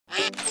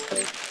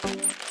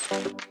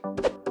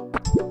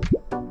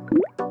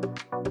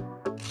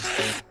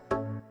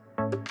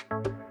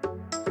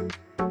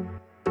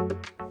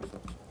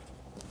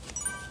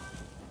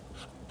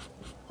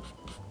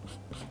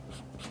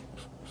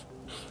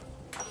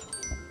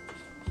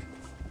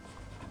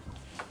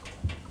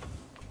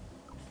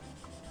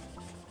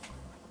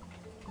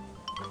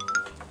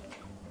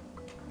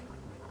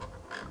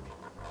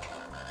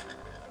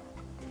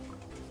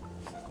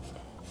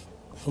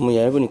너무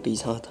얇으니까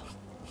이상하다.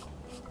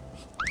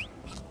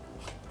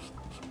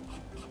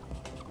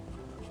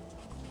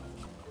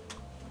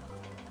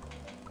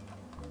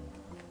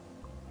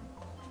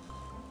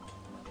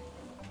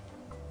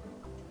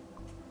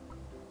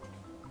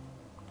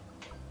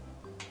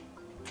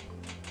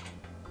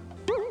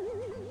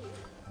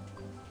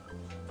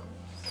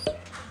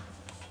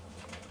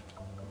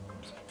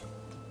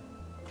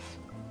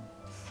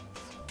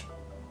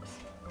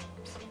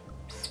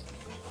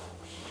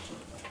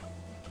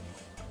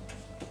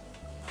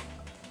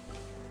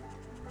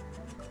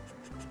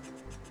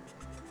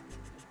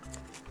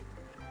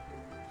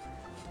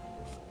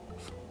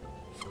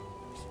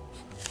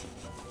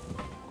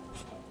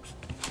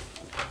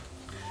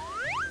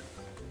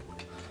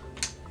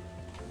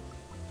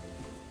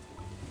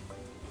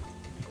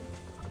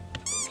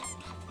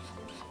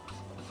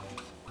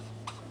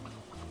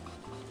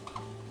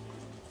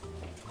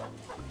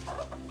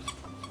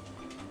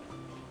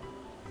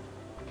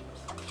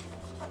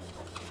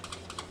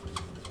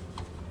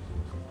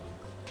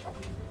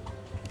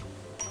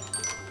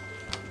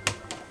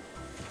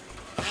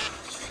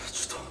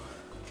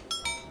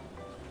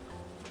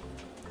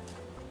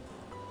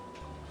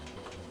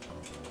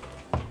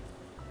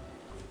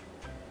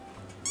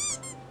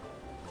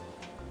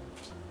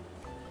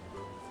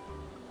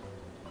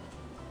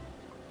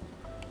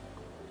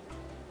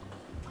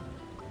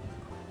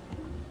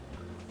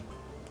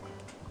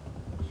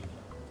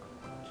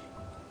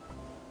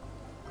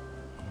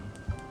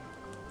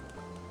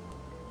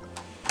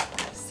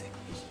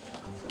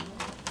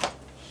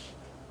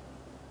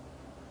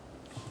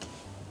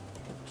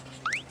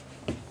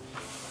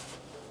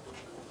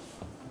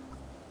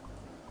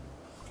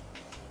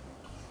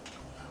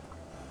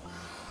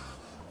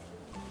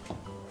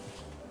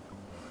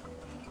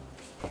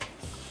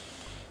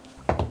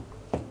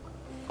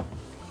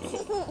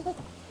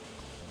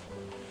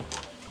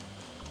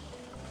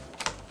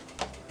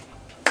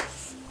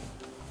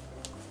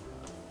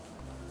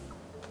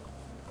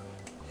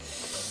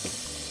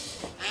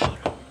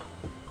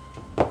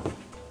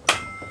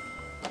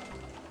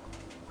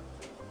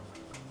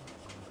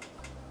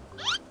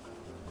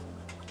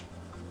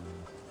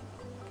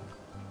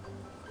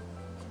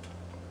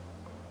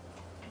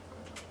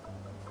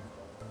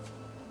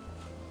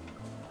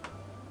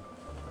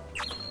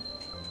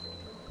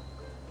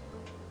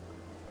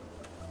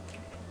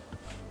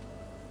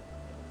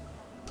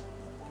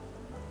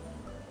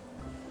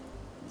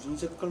 무슨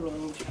색깔로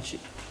하는 게 좋지?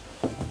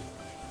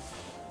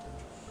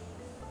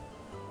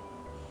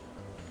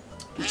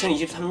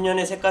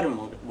 2023년의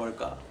색깔은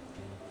뭘까?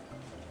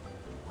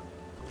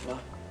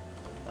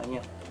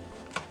 아니야.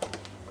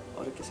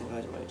 어렵게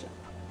생각하지 말자.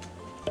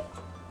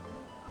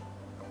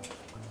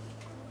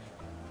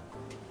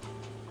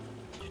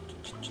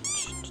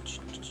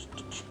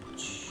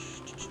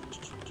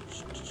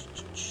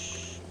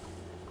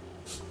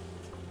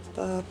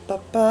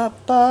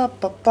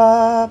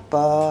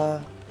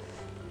 빠빠빠빠빠빠빠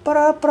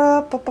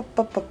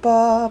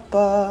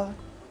빠라빠라빠빠빠빠빠.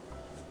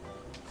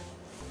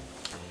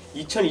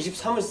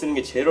 2023을 쓰는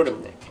게 제일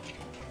어렵네.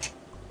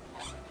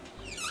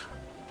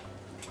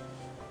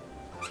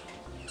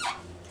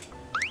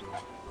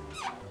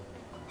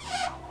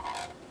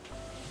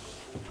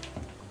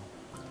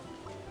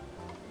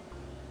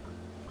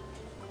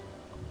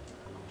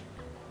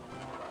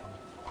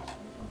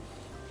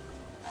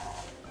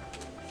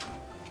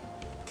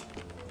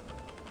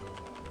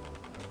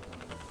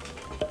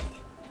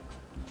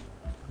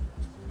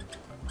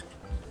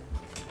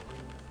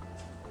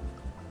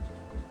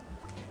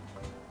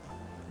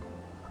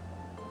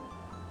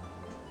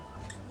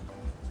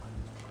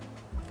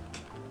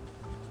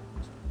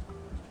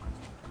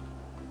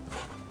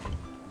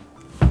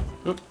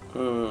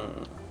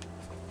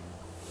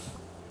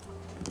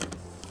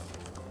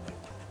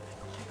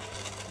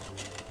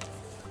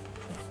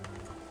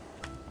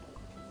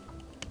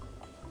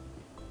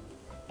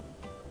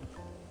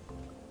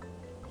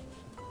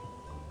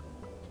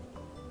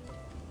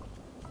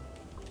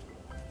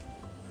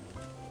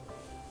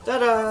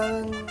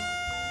 짜란.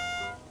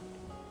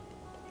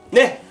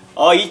 네,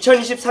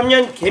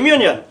 2023년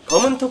개묘년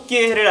검은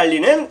토끼의 해를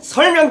알리는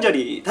설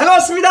명절이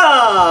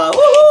다가왔습니다.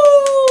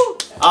 우후!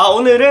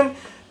 오늘은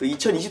또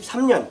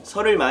 2023년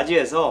설을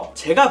맞이해서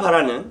제가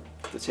바라는,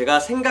 또 제가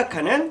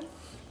생각하는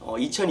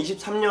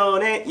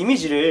 2023년의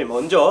이미지를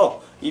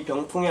먼저 이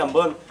병풍에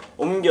한번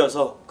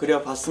옮겨서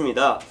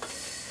그려봤습니다.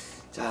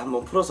 자,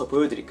 한번 풀어서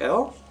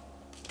보여드릴까요?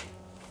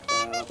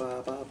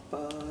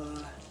 빠바바바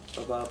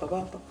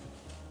빠바바바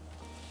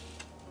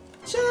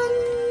짠!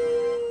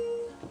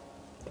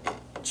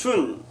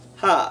 춘,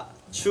 하,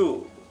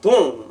 추,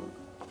 동.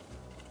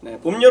 네,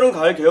 봄, 여름,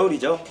 가을,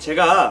 겨울이죠.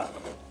 제가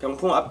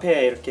병풍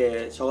앞에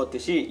이렇게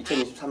적었듯이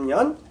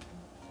 2023년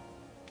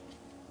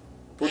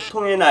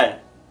보통의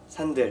날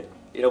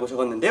산들이라고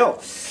적었는데요.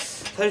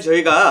 사실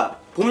저희가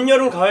봄,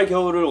 여름, 가을,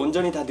 겨울을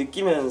온전히 다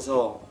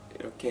느끼면서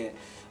이렇게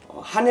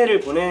한 해를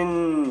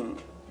보낸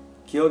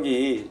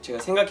기억이 제가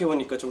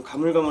생각해보니까 좀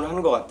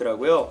가물가물한 것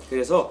같더라고요.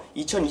 그래서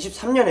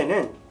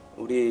 2023년에는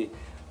우리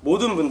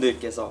모든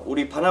분들께서,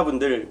 우리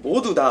바나분들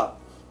모두 다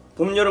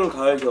봄, 여름,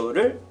 가을,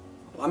 겨울을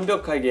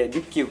완벽하게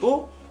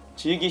느끼고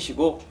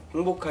즐기시고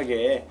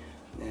행복하게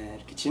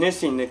이렇게 지낼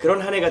수 있는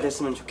그런 한 해가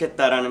됐으면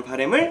좋겠다라는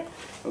바람을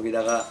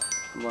여기다가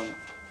한번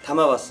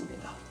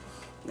담아봤습니다.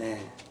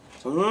 네,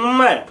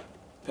 정말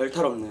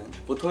별탈 없는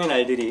보통의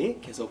날들이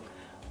계속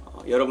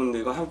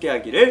여러분들과 함께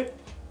하기를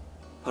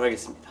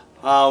바라겠습니다.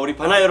 우리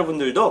바나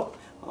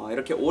여러분들도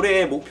이렇게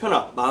올해의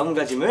목표나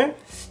마음가짐을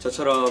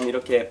저처럼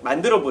이렇게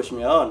만들어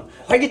보시면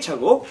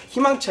활기차고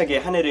희망차게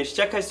한 해를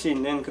시작할 수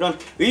있는 그런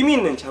의미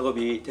있는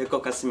작업이 될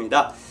것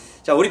같습니다.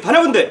 자, 우리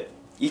바나분들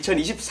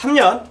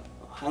 2023년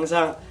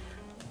항상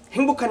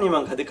행복한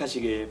일만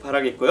가득하시길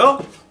바라겠고요.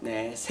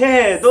 네,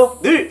 새해에도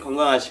늘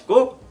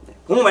건강하시고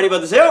복 많이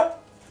받으세요.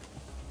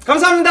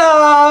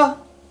 감사합니다.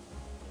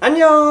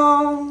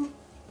 안녕.